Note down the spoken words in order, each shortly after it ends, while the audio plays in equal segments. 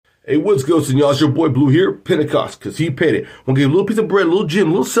Hey, what's going on, y'all? It's your boy Blue here, Pentecost, because he paid it. We'll give you a little piece of bread, a little gym, a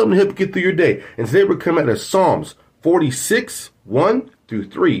little something to help you get through your day. And today we're coming out of Psalms 46, 1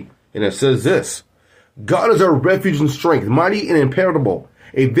 through 3. And it says this: God is our refuge and strength, mighty and impenetrable,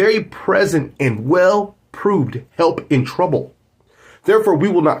 a very present and well-proved help in trouble. Therefore we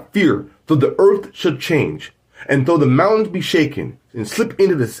will not fear, though the earth should change, and though the mountains be shaken, and slip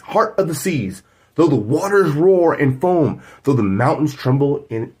into the heart of the seas, though the waters roar and foam, though the mountains tremble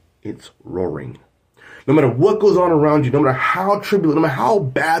in its roaring. No matter what goes on around you, no matter how turbulent, no matter how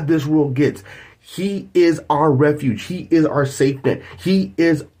bad this world gets, He is our refuge. He is our safe net. He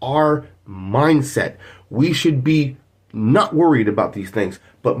is our mindset. We should be not worried about these things,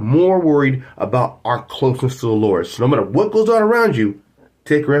 but more worried about our closeness to the Lord. So no matter what goes on around you,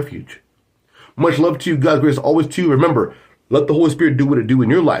 take refuge. Much love to you, God's grace always to you. Remember, let the Holy Spirit do what it do in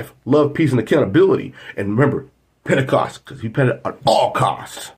your life. Love, peace, and accountability. And remember, Pentecost, because He paid it at all costs.